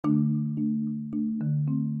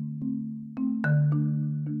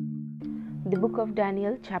The book of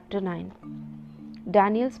Daniel, chapter 9.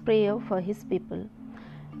 Daniel's prayer for his people.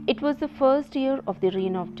 It was the first year of the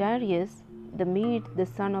reign of Darius the Mede, the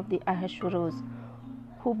son of the Ahasuerus,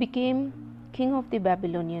 who became king of the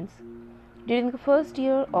Babylonians. During the first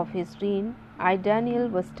year of his reign, I, Daniel,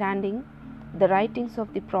 was studying the writings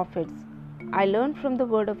of the prophets. I learned from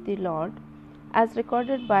the word of the Lord, as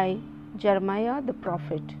recorded by Jeremiah the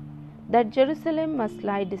prophet, that Jerusalem must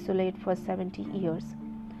lie desolate for 70 years.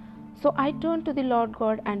 So I turned to the Lord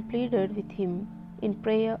God and pleaded with him in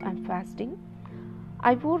prayer and fasting.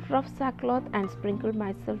 I wore rough sackcloth and sprinkled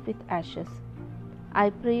myself with ashes. I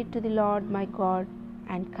prayed to the Lord my God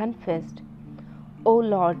and confessed, O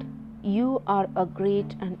Lord, you are a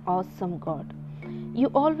great and awesome God. You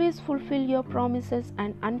always fulfill your promises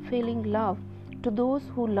and unfailing love to those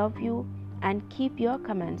who love you and keep your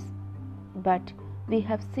commands. But we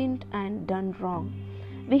have sinned and done wrong.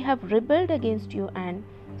 We have rebelled against you and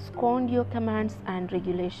scorned your commands and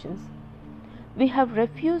regulations. We have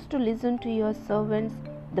refused to listen to your servants,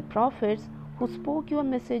 the prophets, who spoke your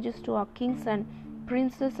messages to our kings and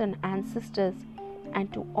princes and ancestors,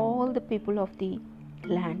 and to all the people of the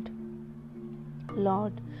land.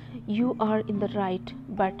 Lord, you are in the right,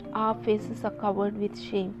 but our faces are covered with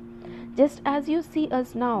shame, just as you see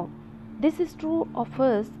us now. This is true of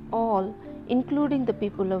us all, including the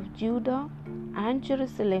people of Judah and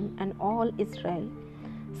Jerusalem and all Israel,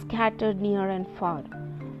 scattered near and far.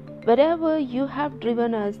 Wherever you have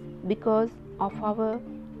driven us because of our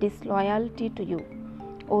disloyalty to you,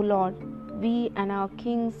 O Lord, we and our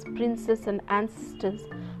kings, princes, and ancestors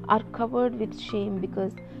are covered with shame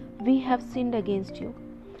because we have sinned against you.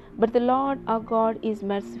 But the Lord our God is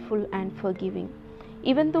merciful and forgiving.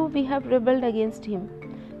 Even though we have rebelled against him,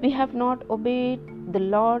 we have not obeyed the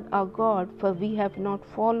Lord our God, for we have not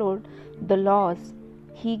followed the laws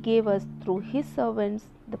he gave us through his servants,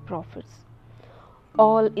 the prophets.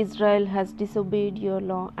 All Israel has disobeyed your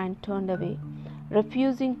law and turned away,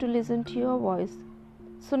 refusing to listen to your voice.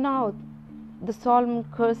 So now the solemn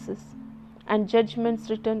curses and judgments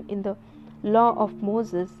written in the law of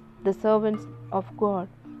Moses, the servants of God,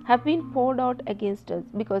 have been poured out against us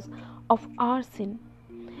because of our sin.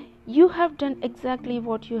 You have done exactly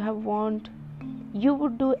what you have warned you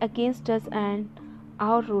would do against us and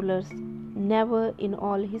our rulers. Never in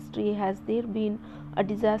all history has there been a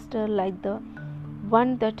disaster like the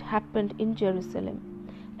one that happened in Jerusalem.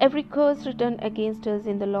 Every curse written against us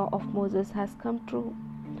in the law of Moses has come true.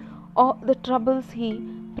 All the troubles he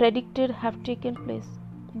predicted have taken place.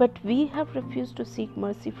 But we have refused to seek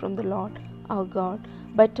mercy from the Lord our God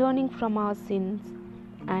by turning from our sins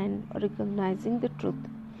and recognizing the truth.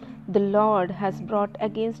 The Lord has brought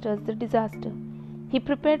against us the disaster he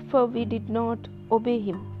prepared, for we did not obey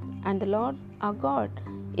him, and the Lord our God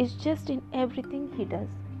is just in everything he does.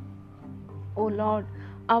 O Lord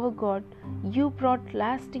our God, you brought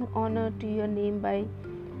lasting honor to your name by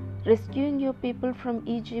rescuing your people from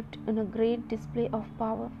Egypt in a great display of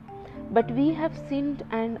power. But we have sinned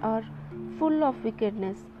and are full of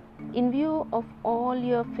wickedness. In view of all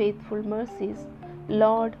your faithful mercies,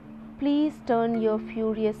 Lord, please turn your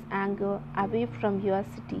furious anger away from your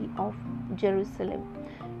city of Jerusalem,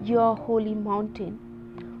 your holy mountain.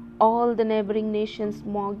 All the neighboring nations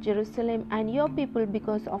mock Jerusalem and your people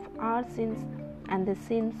because of our sins and the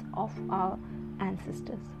sins of our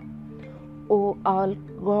ancestors. O our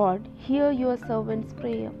God, hear your servant's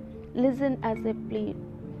prayer. Listen as I plead.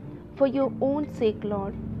 For your own sake,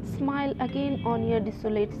 Lord, smile again on your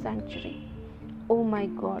desolate sanctuary. O my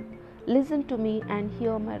God, listen to me and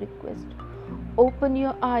hear my request. Open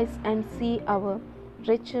your eyes and see our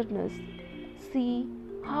wretchedness. See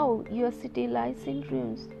how your city lies in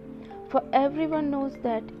ruins. For everyone knows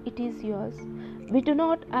that it is yours. We do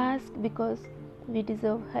not ask because we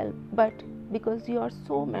deserve help, but because you are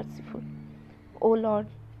so merciful. O Lord,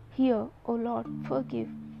 hear. O Lord, forgive.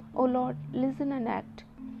 O Lord, listen and act.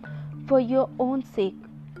 For your own sake,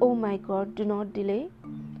 O my God, do not delay.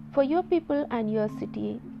 For your people and your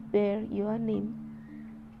city bear your name.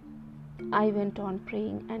 I went on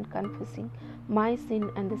praying and confessing my sin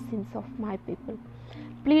and the sins of my people,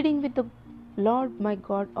 pleading with the Lord my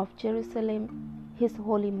God of Jerusalem, his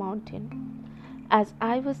holy mountain. As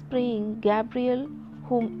I was praying, Gabriel,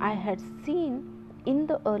 whom I had seen in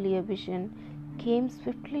the earlier vision, came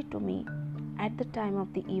swiftly to me at the time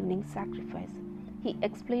of the evening sacrifice. He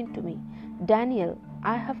explained to me, Daniel,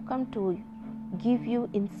 I have come to give you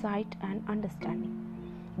insight and understanding.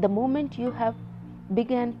 The moment you have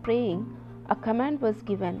began praying, a command was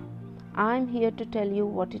given. I am here to tell you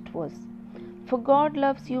what it was. For God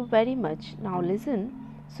loves you very much. Now listen,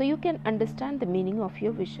 so you can understand the meaning of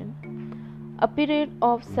your vision. A period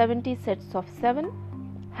of 70 sets of 7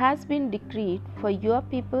 has been decreed for your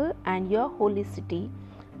people and your holy city,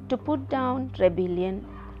 to put down rebellion,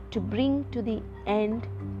 to bring to the end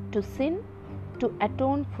to sin, to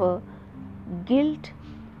atone for guilt,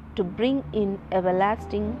 to bring in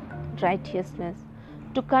everlasting righteousness,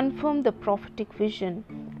 to confirm the prophetic vision,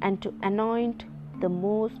 and to anoint the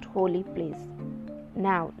most holy place.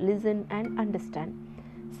 Now listen and understand.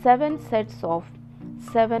 7 sets of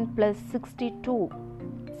 7 plus 62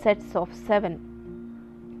 sets of 7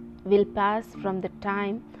 will pass from the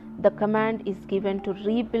time the command is given to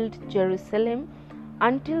rebuild Jerusalem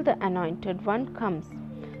until the Anointed One comes.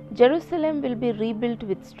 Jerusalem will be rebuilt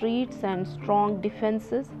with streets and strong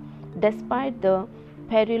defenses despite the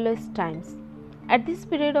perilous times. At this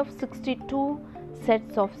period of 62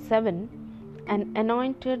 sets of 7, an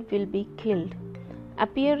anointed will be killed,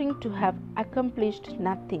 appearing to have accomplished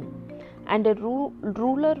nothing, and a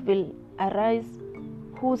ruler will arise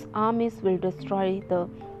whose armies will destroy the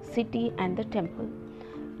city and the temple.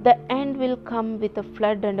 The end will come with a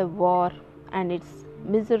flood and a war, and its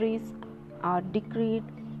miseries are decreed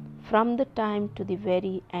from the time to the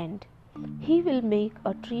very end. He will make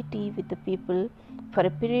a treaty with the people for a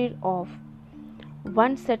period of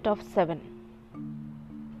 1 set of 7.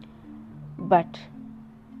 But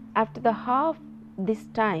after the half this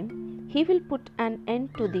time, he will put an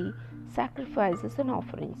end to the sacrifices and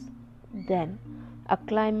offerings. Then, a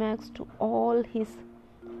climax to all his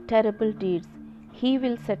terrible deeds, he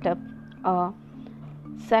will set up a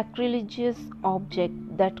sacrilegious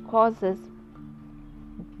object that causes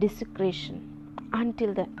desecration,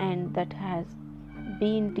 until the end that has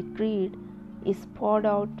been decreed is poured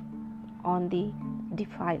out on the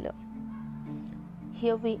defiler.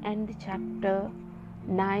 Here we end the chapter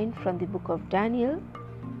 9 from the book of Daniel.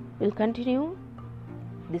 We'll continue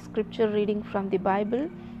the scripture reading from the Bible,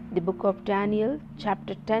 the book of Daniel,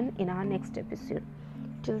 chapter 10, in our next episode.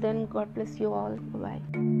 Till then, God bless you all. Bye.